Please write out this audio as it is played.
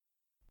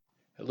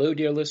Hello,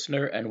 dear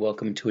listener, and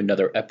welcome to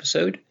another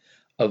episode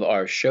of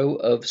our show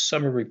of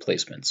summer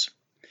replacements.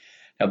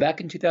 Now,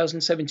 back in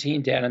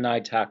 2017, Dan and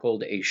I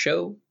tackled a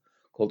show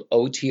called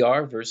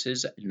OTR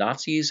versus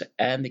Nazis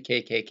and the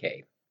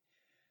KKK.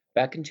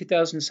 Back in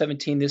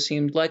 2017, this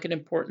seemed like an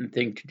important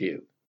thing to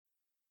do.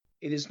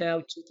 It is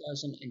now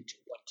 2020,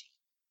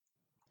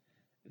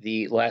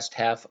 the last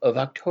half of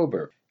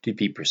October, to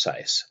be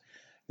precise.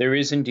 There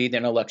is indeed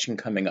an election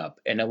coming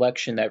up, an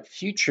election that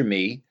future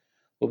me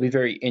will be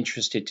very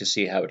interested to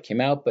see how it came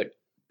out, but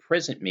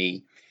present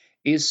me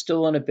is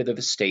still in a bit of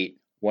a state,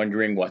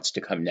 wondering what's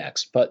to come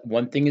next. But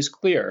one thing is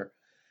clear,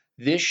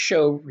 this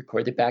show,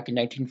 recorded back in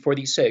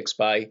 1946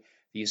 by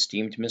the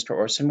esteemed Mr.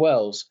 Orson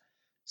Welles,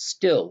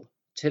 still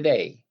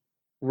today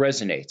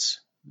resonates.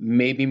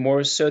 Maybe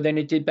more so than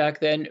it did back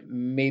then,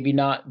 maybe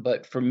not,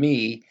 but for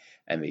me,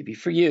 and maybe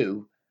for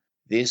you,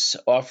 this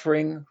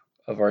offering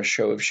of our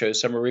show of Show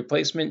Summer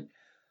Replacement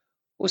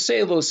will say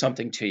a little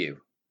something to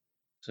you.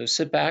 So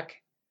sit back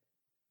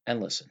and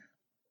listen.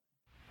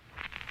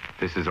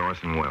 This is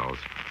Orson Welles.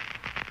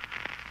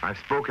 I've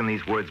spoken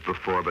these words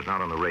before, but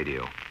not on the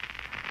radio.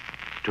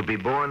 To be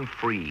born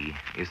free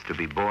is to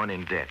be born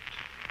in debt.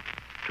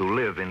 To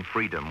live in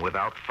freedom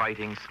without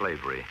fighting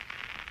slavery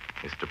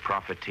is to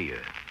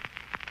profiteer.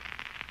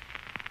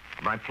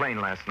 By plane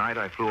last night,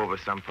 I flew over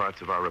some parts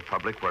of our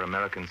republic where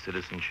American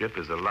citizenship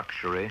is a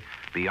luxury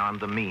beyond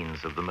the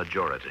means of the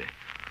majority.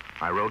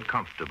 I rode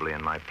comfortably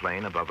in my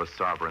plane above a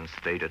sovereign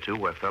state or two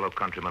where fellow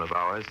countrymen of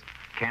ours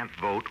can't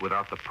vote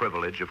without the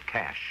privilege of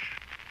cash.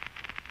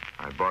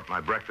 I bought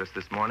my breakfast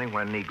this morning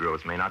where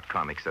Negroes may not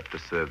come except to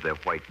serve their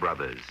white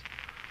brothers.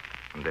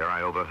 And there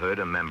I overheard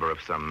a member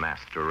of some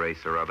master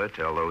race or other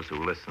tell those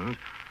who listened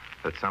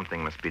that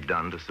something must be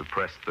done to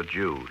suppress the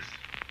Jews.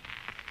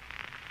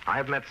 I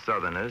have met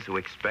Southerners who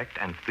expect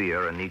and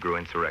fear a Negro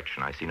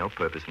insurrection. I see no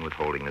purpose in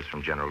withholding this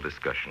from general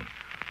discussion.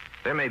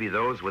 There may be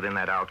those within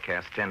that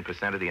outcast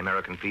 10% of the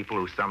American people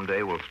who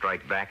someday will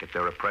strike back at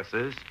their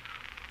oppressors.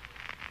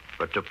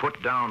 But to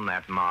put down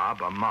that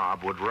mob, a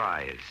mob would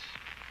rise.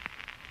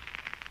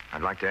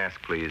 I'd like to ask,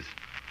 please,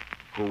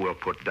 who will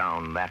put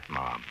down that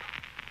mob?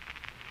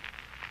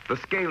 The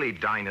scaly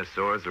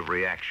dinosaurs of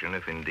reaction,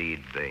 if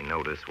indeed they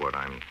notice what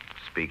I'm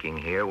speaking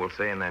here, will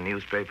say in their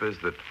newspapers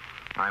that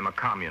I'm a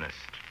communist.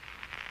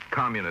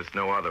 Communists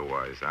know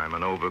otherwise. I'm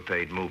an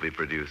overpaid movie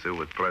producer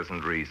with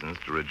pleasant reasons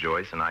to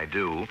rejoice, and I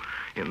do,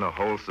 in the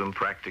wholesome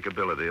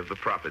practicability of the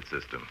profit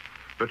system.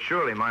 But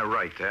surely my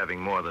right to having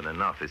more than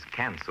enough is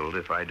canceled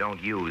if I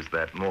don't use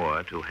that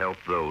more to help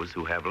those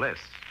who have less.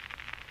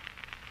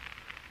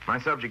 My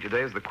subject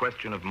today is the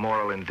question of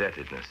moral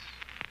indebtedness.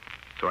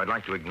 So I'd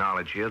like to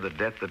acknowledge here the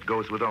debt that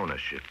goes with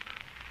ownership.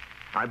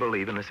 I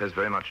believe, and this has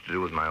very much to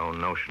do with my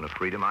own notion of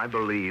freedom, I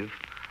believe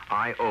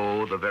I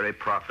owe the very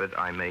profit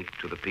I make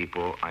to the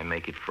people I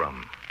make it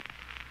from.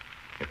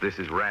 If this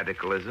is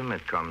radicalism,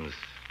 it comes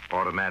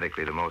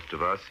automatically to most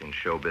of us in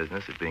show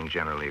business, it being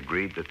generally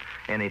agreed that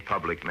any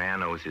public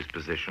man owes his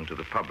position to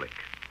the public.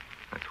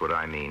 That's what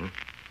I mean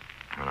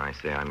when I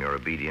say I'm your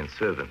obedient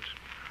servant.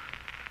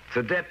 It's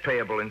a debt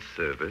payable in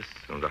service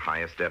and the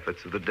highest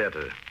efforts of the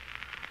debtor.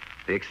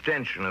 The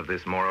extension of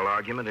this moral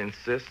argument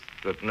insists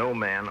that no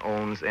man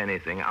owns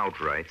anything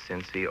outright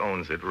since he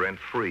owns it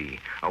rent-free.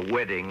 A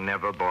wedding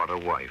never bought a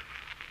wife,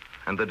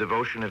 and the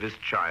devotion of his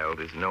child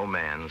is no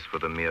man's for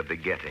the mere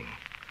begetting.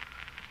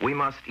 We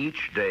must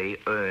each day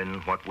earn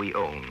what we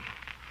own.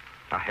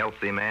 A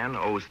healthy man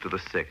owes to the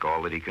sick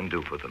all that he can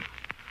do for them.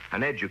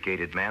 An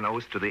educated man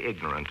owes to the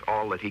ignorant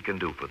all that he can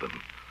do for them.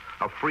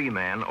 A free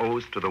man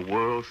owes to the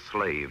world's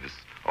slaves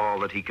all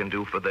that he can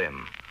do for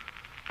them.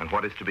 And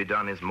what is to be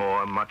done is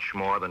more, much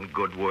more than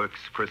good works,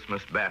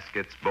 Christmas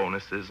baskets,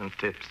 bonuses and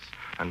tips,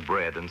 and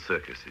bread and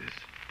circuses.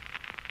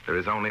 There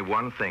is only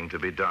one thing to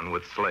be done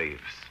with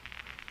slaves: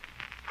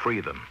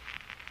 free them.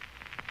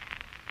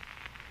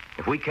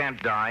 If we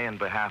can't die in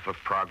behalf of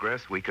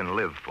progress, we can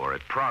live for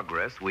it.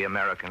 Progress, we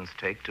Americans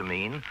take to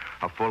mean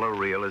a fuller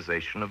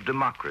realization of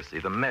democracy.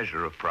 The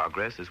measure of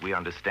progress, as we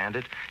understand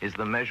it, is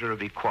the measure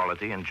of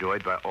equality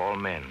enjoyed by all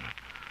men.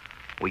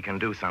 We can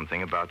do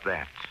something about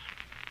that.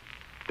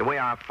 The way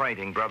our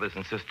fighting brothers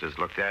and sisters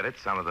looked at it,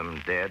 some of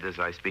them dead as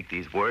I speak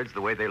these words,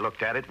 the way they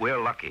looked at it,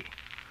 we're lucky.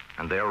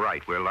 And they're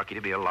right. We're lucky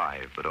to be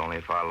alive, but only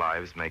if our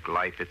lives make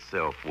life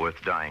itself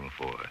worth dying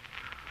for.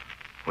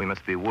 We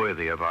must be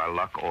worthy of our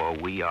luck or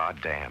we are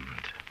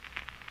damned.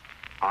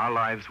 Our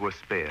lives were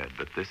spared,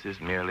 but this is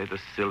merely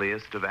the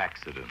silliest of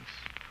accidents,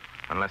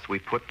 unless we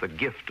put the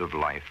gift of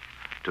life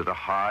to the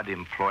hard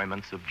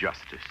employments of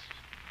justice.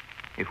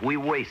 If we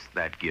waste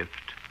that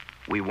gift,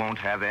 we won't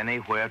have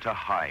anywhere to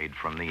hide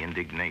from the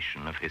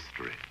indignation of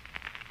history.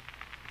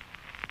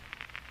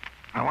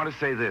 I want to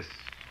say this.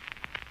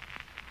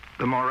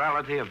 The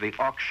morality of the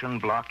auction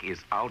block is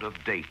out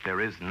of date.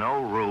 There is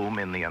no room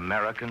in the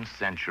American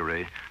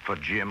century for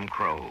Jim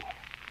Crow.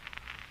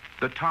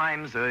 The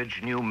times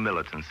urge new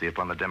militancy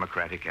upon the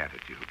democratic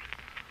attitude.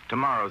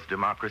 Tomorrow's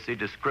democracy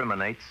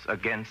discriminates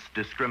against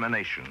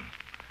discrimination.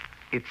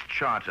 Its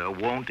charter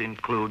won't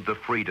include the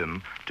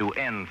freedom to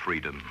end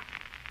freedom.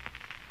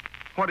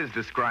 What is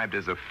described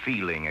as a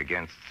feeling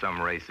against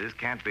some races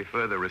can't be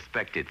further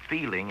respected.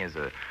 Feeling is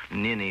a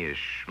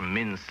ninnyish,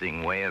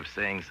 mincing way of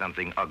saying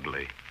something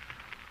ugly.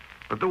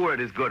 But the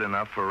word is good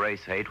enough for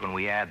race hate when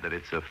we add that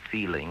it's a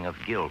feeling of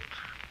guilt.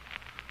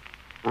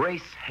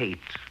 Race hate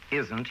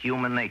isn't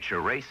human nature.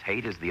 Race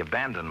hate is the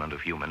abandonment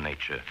of human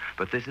nature.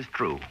 But this is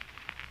true.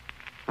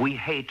 We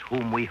hate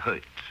whom we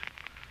hurt,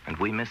 and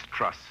we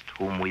mistrust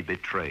whom we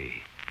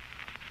betray.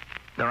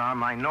 There are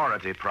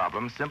minority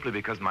problems simply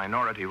because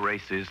minority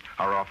races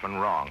are often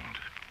wronged.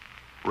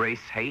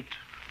 Race hate,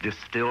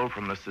 distilled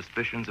from the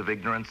suspicions of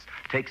ignorance,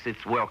 takes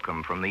its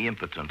welcome from the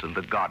impotent and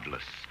the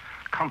godless,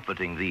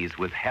 comforting these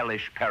with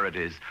hellish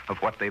parodies of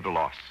what they've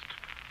lost.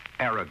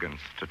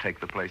 Arrogance to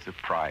take the place of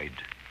pride.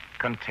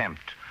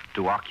 Contempt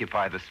to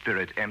occupy the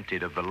spirit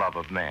emptied of the love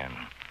of man.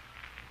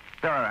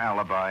 There are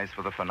alibis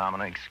for the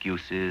phenomena,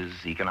 excuses,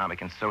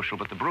 economic and social,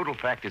 but the brutal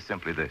fact is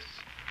simply this.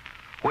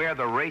 Where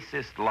the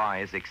racist lie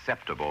is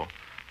acceptable,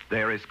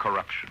 there is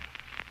corruption.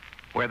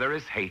 Where there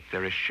is hate,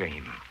 there is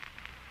shame.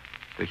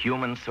 The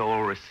human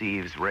soul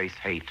receives race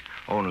hate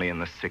only in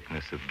the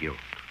sickness of guilt.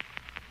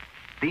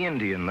 The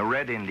Indian, the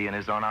red Indian,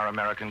 is on our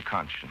American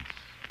conscience.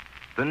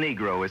 The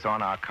Negro is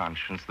on our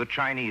conscience. The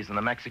Chinese and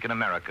the Mexican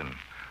American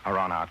are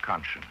on our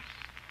conscience.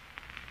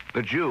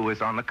 The Jew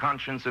is on the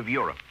conscience of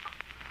Europe.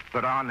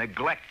 But our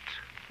neglect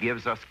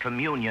gives us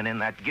communion in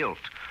that guilt,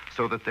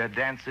 so that there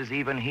dances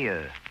even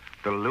here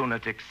the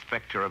lunatic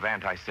specter of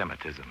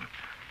anti-Semitism.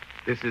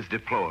 This is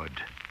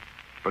deplored,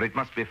 but it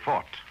must be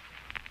fought,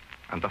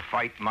 and the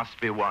fight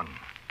must be won.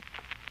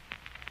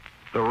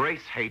 The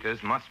race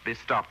haters must be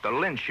stopped. The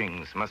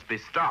lynchings must be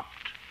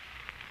stopped.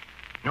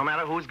 No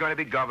matter who's going to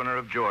be governor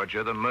of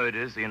Georgia, the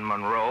murders in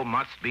Monroe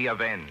must be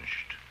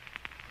avenged.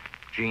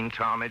 Gene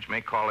Talmadge may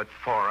call it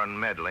foreign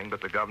meddling,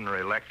 but the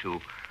governor-elect who,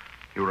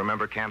 you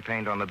remember,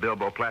 campaigned on the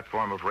Bilbo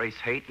platform of race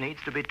hate,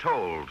 needs to be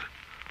told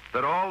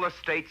that all the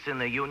states in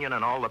the Union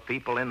and all the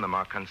people in them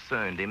are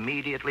concerned,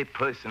 immediately,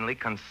 personally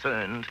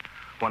concerned,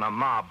 when a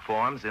mob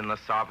forms in the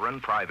sovereign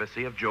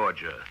privacy of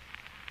Georgia.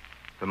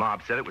 The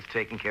mob said it was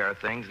taking care of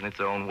things in its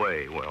own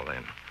way. Well,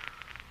 then,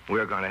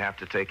 we're going to have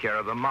to take care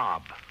of the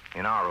mob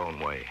in our own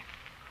way.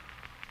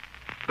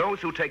 Those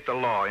who take the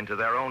law into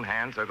their own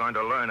hands are going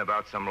to learn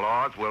about some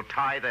laws. We'll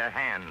tie their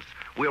hands.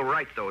 We'll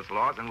write those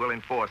laws and we'll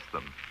enforce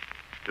them.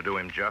 To do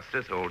him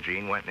justice, old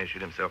Gene went and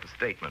issued himself a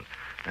statement.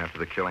 After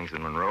the killings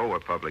in Monroe were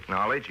public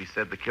knowledge, he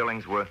said the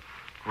killings were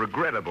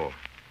regrettable.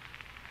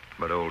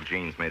 But old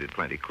Gene's made it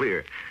plenty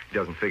clear. He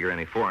doesn't figure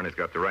any foreigner's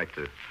got the right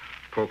to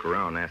poke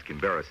around and ask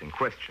embarrassing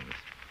questions.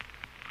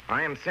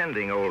 I am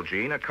sending old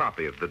Gene a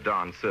copy of the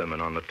Don sermon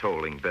on the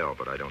tolling bell,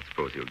 but I don't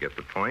suppose you'll get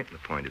the point. The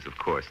point is, of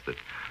course, that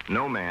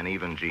no man,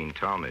 even Gene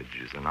Talmadge,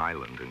 is an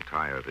island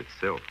entire of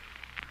itself.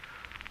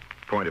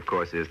 The point, of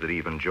course, is that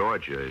even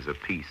Georgia is a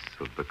piece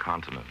of the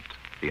continent,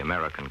 the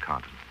American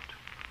continent.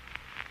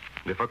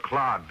 If a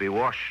clod be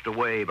washed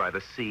away by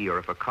the sea, or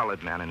if a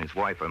colored man and his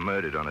wife are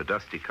murdered on a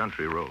dusty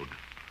country road,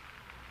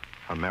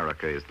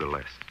 America is the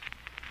less.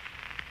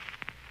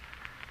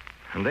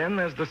 And then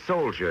there's the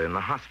soldier in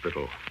the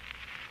hospital.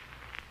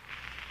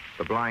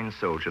 The blind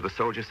soldier. The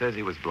soldier says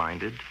he was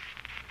blinded.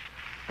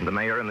 And the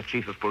mayor and the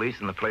chief of police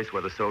in the place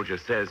where the soldier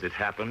says it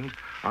happened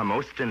are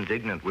most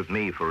indignant with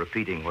me for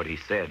repeating what he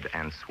said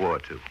and swore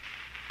to.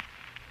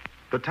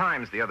 The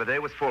Times the other day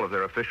was full of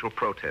their official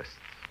protests,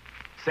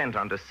 sent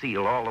under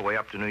seal all the way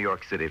up to New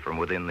York City from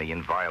within the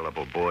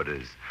inviolable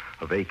borders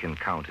of Aiken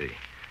County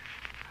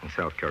in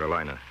South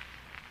Carolina.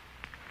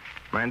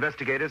 My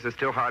investigators are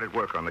still hard at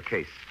work on the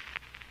case.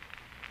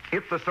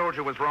 If the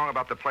soldier was wrong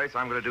about the place,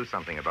 I'm going to do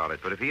something about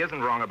it. But if he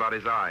isn't wrong about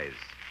his eyes,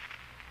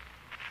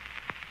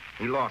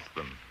 he lost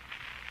them.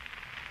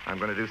 I'm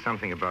going to do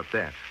something about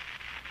that.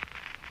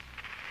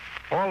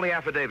 All the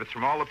affidavits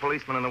from all the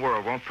policemen in the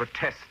world won't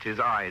protest his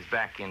eyes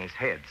back in his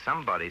head.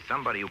 Somebody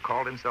who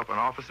called himself an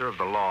officer of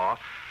the law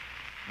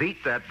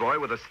beat that boy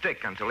with a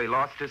stick until he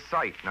lost his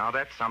sight. Now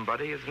that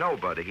somebody is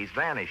nobody. He's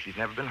vanished. He's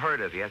never been heard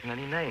of. He hasn't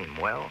any name.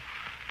 Well,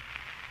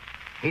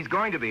 he's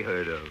going to be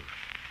heard of.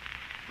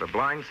 The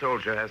blind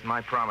soldier has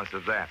my promise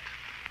of that.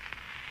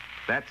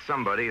 That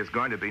somebody is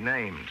going to be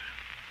named.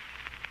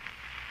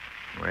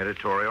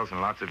 Editorials and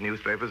lots of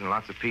newspapers and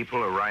lots of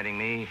people are writing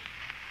me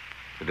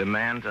to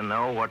demand to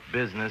know what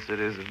business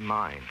it is of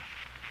mine.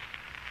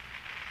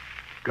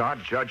 God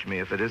judge me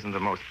if it isn't the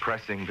most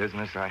pressing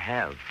business I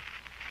have.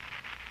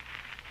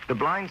 The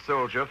blind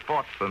soldier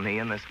fought for me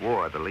in this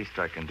war. The least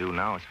I can do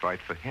now is fight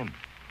for him.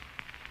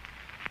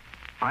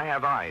 I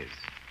have eyes.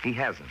 He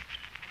hasn't.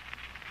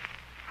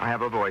 I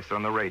have a voice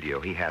on the radio.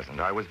 He hasn't.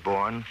 I was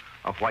born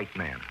a white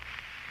man.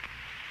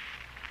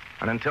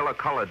 And until a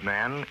colored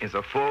man is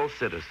a full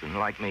citizen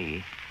like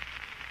me,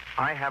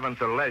 I haven't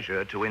the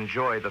leisure to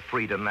enjoy the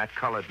freedom that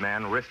colored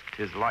man risked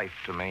his life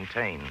to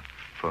maintain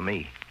for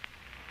me.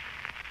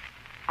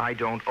 I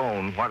don't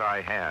own what I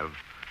have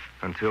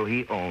until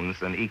he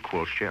owns an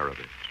equal share of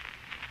it.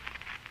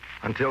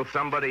 Until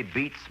somebody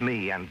beats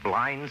me and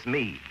blinds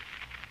me,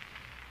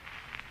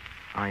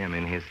 I am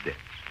in his debt.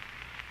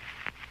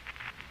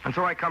 And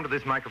so I come to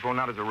this microphone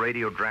not as a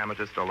radio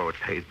dramatist, although it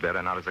pays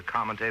better, not as a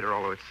commentator,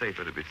 although it's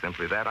safer to be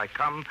simply that. I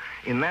come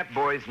in that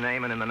boy's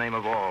name and in the name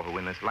of all who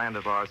in this land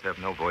of ours have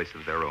no voice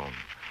of their own.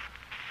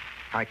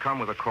 I come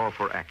with a call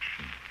for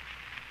action.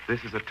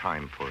 This is a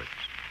time for it.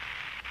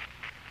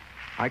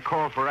 I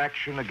call for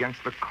action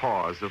against the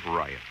cause of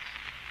riots.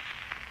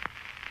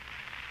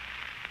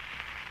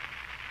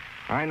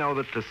 I know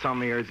that to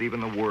some ears,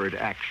 even the word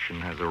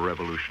action has a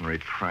revolutionary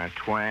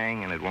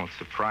twang, and it won't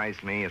surprise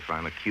me if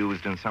I'm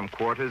accused in some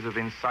quarters of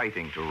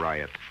inciting to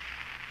riot.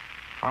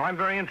 Well, I'm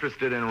very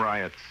interested in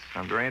riots.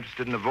 I'm very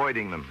interested in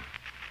avoiding them.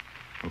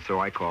 And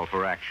so I call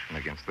for action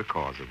against the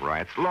cause of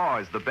riots. Law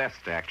is the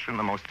best action,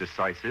 the most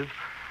decisive.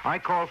 I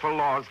call for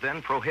laws,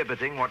 then,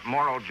 prohibiting what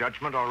moral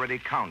judgment already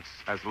counts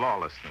as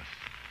lawlessness.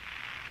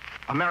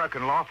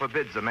 American law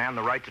forbids a man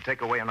the right to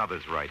take away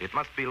another's right. It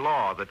must be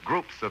law that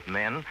groups of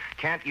men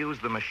can't use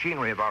the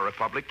machinery of our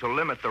republic to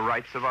limit the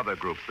rights of other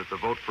groups, that the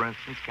vote, for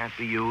instance, can't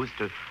be used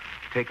to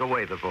take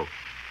away the vote.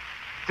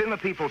 It's in the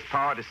people's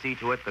power to see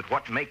to it that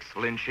what makes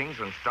lynchings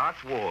and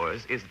starts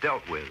wars is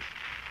dealt with,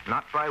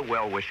 not by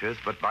well-wishers,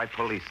 but by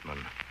policemen.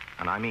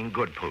 And I mean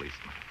good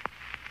policemen.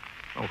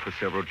 Oh, for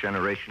several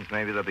generations,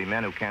 maybe there'll be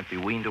men who can't be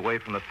weaned away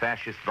from the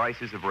fascist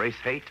vices of race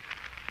hate.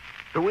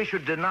 But we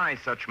should deny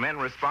such men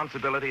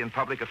responsibility in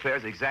public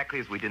affairs exactly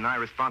as we deny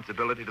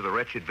responsibility to the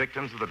wretched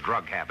victims of the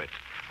drug habit.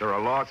 There are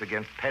laws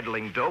against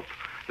peddling dope.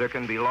 There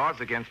can be laws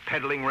against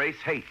peddling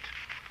race hate.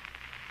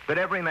 That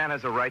every man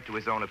has a right to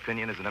his own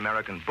opinion is an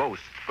American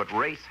boast, but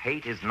race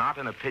hate is not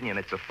an opinion,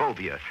 it's a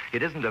phobia.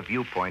 It isn't a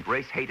viewpoint.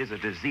 Race hate is a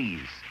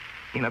disease.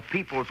 In a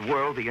people's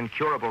world, the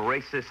incurable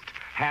racist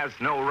has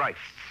no rights.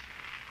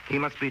 He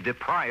must be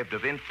deprived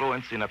of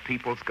influence in a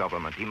people's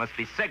government. He must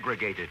be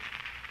segregated,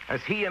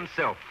 as he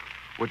himself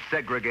would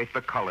segregate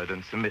the colored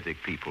and Semitic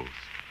peoples,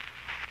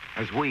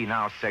 as we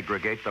now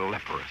segregate the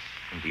leprous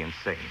and the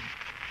insane.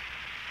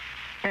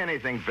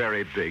 Anything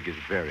very big is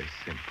very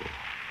simple.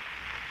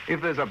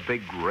 If there's a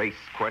big race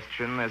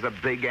question, there's a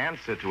big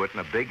answer to it,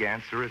 and a big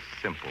answer is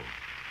simple,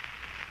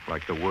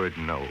 like the word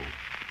no.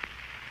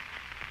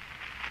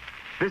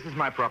 This is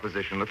my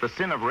proposition, that the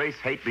sin of race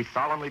hate be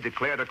solemnly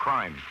declared a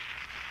crime.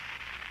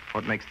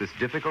 What makes this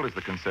difficult is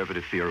the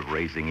conservative fear of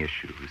raising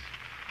issues.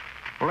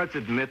 Well, let's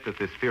admit that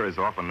this fear is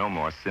often no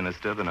more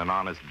sinister than an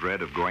honest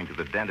dread of going to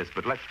the dentist,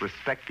 but let's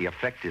respect the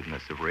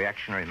effectiveness of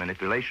reactionary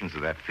manipulations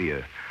of that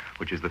fear,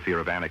 which is the fear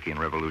of anarchy and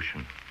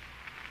revolution.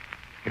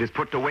 It is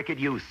put to wicked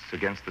use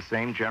against the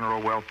same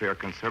general welfare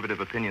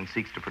conservative opinion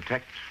seeks to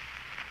protect.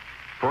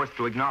 Forced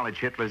to acknowledge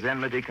Hitler's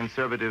enmity,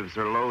 conservatives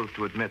are loath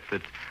to admit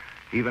that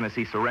even as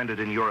he surrendered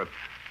in Europe,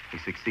 he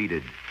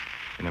succeeded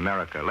in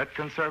America. Let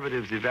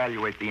conservatives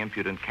evaluate the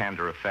impudent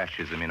candor of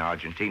fascism in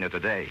Argentina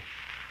today,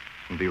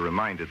 and be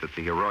reminded that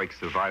the heroic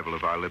survival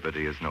of our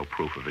liberty is no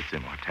proof of its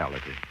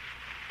immortality.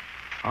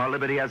 Our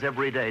liberty has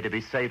every day to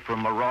be saved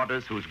from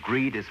marauders whose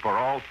greed is for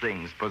all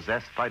things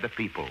possessed by the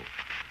people.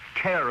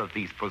 Care of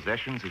these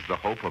possessions is the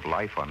hope of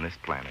life on this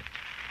planet.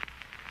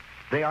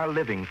 They are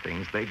living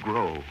things. They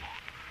grow,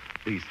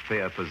 these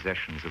fair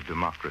possessions of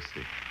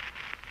democracy.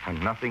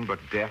 And nothing but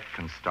death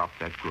can stop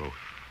that growth.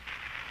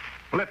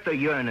 Let the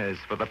yearners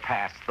for the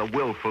past, the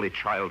willfully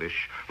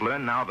childish,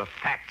 learn now the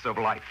facts of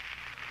life.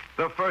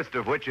 The first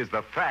of which is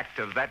the fact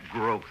of that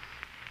growth.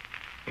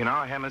 In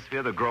our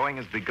hemisphere, the growing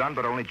has begun,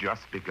 but only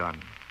just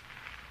begun.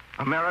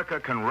 America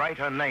can write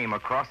her name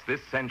across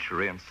this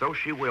century, and so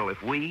she will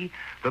if we,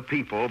 the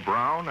people,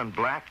 brown and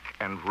black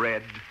and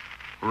red,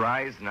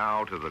 rise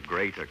now to the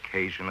great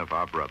occasion of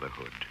our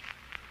brotherhood.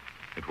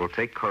 It will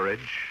take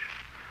courage.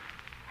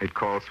 It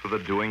calls for the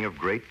doing of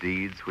great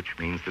deeds, which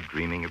means the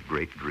dreaming of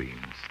great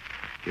dreams.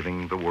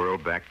 Giving the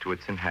world back to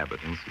its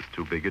inhabitants is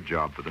too big a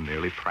job for the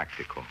merely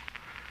practical.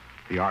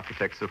 The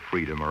architects of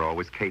freedom are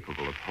always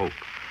capable of hope.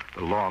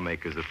 The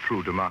lawmakers of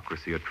true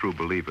democracy are true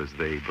believers.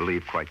 They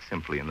believe quite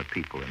simply in the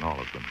people, in all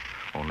of them.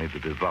 Only the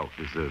devout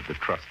deserve the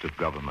trust of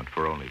government,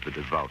 for only the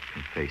devout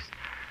can face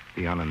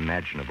the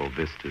unimaginable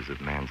vistas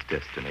of man's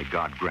destiny.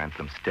 God grant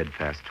them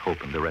steadfast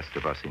hope and the rest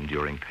of us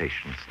enduring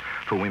patience.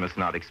 For we must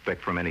not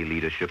expect from any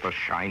leadership a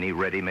shiny,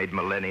 ready-made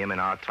millennium in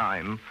our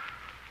time.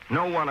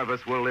 No one of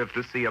us will live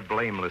to see a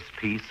blameless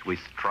peace. We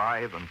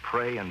strive and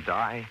pray and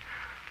die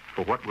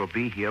for what will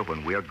be here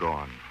when we're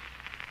gone.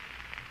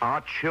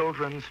 Our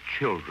children's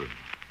children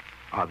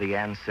are the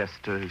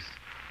ancestors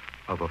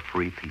of a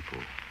free people.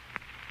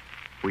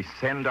 We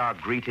send our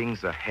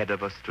greetings ahead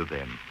of us to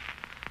them.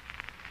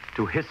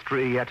 To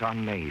history yet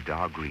unmade,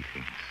 our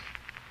greetings.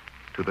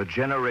 To the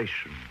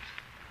generations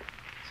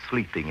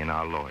sleeping in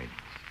our loins.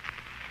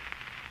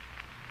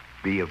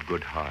 Be of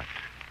good heart.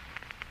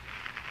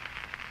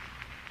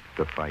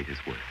 The fight is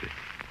worth it.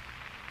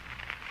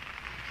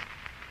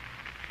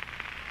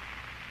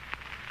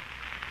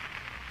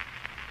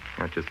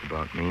 That just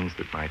about means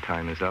that my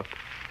time is up.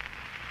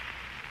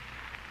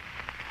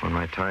 When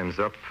my time's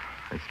up,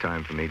 it's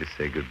time for me to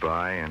say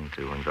goodbye and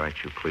to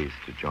invite you, please,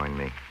 to join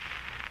me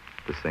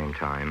at the same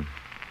time,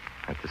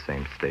 at the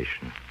same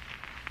station,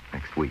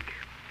 next week.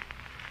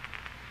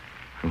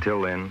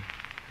 Until then,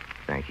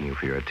 thanking you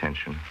for your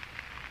attention.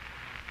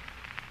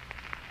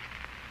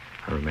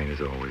 I remain,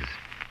 as always,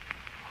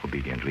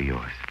 obediently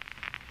yours.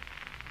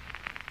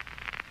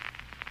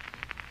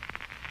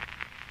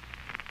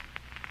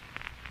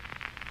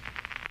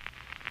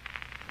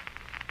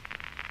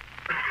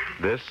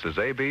 This is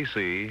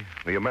ABC,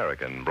 the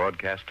American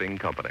Broadcasting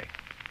Company.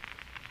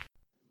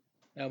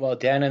 Now, while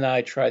Dan and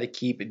I try to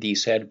keep the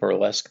sad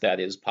burlesque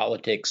that is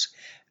politics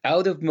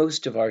out of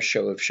most of our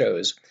show of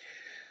shows,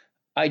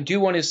 I do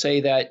want to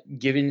say that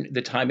given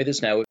the time it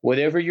is now,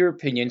 whatever your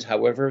opinions,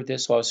 however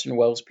this Orson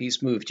Welles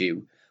piece moved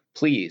you,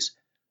 please,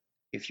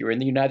 if you're in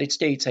the United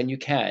States and you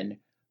can,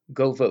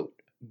 go vote.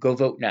 Go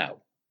vote now.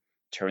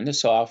 Turn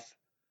this off,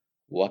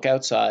 walk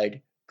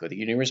outside, go to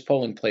your nearest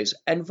polling place,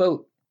 and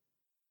vote.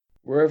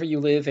 Wherever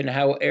you live and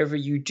however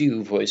you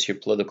do voice your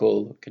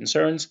political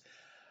concerns,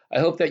 I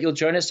hope that you'll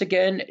join us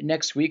again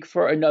next week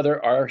for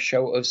another Our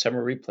Show of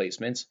Summer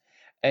Replacements.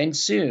 And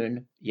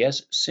soon,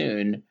 yes,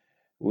 soon,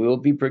 we will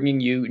be bringing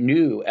you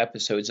new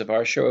episodes of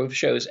Our Show of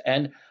Shows.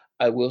 And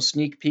I will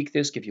sneak peek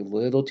this, give you a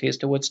little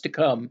taste of what's to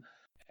come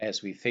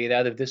as we fade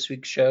out of this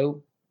week's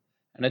show.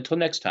 And until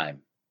next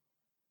time,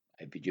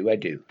 I bid you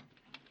adieu.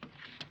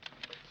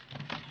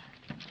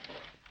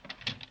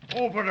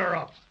 Open her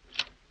up.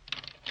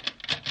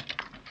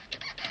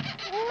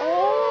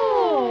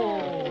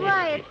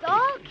 Why, it's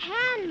all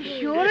candy.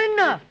 Sure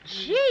enough.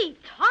 Gee,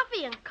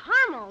 toffee and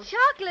caramel.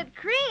 Chocolate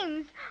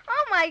creams.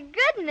 Oh, my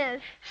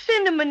goodness.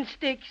 Cinnamon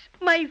sticks,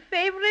 my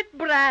favorite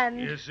brand.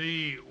 You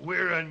see,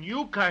 we're a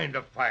new kind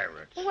of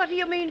pirates. What do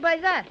you mean by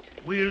that?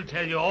 We'll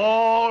tell you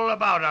all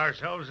about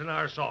ourselves in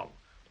our song.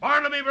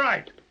 Barnaby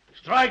Bright,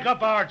 strike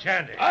up our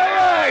chanting.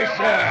 Aye,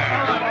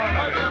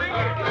 aye,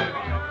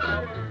 sir.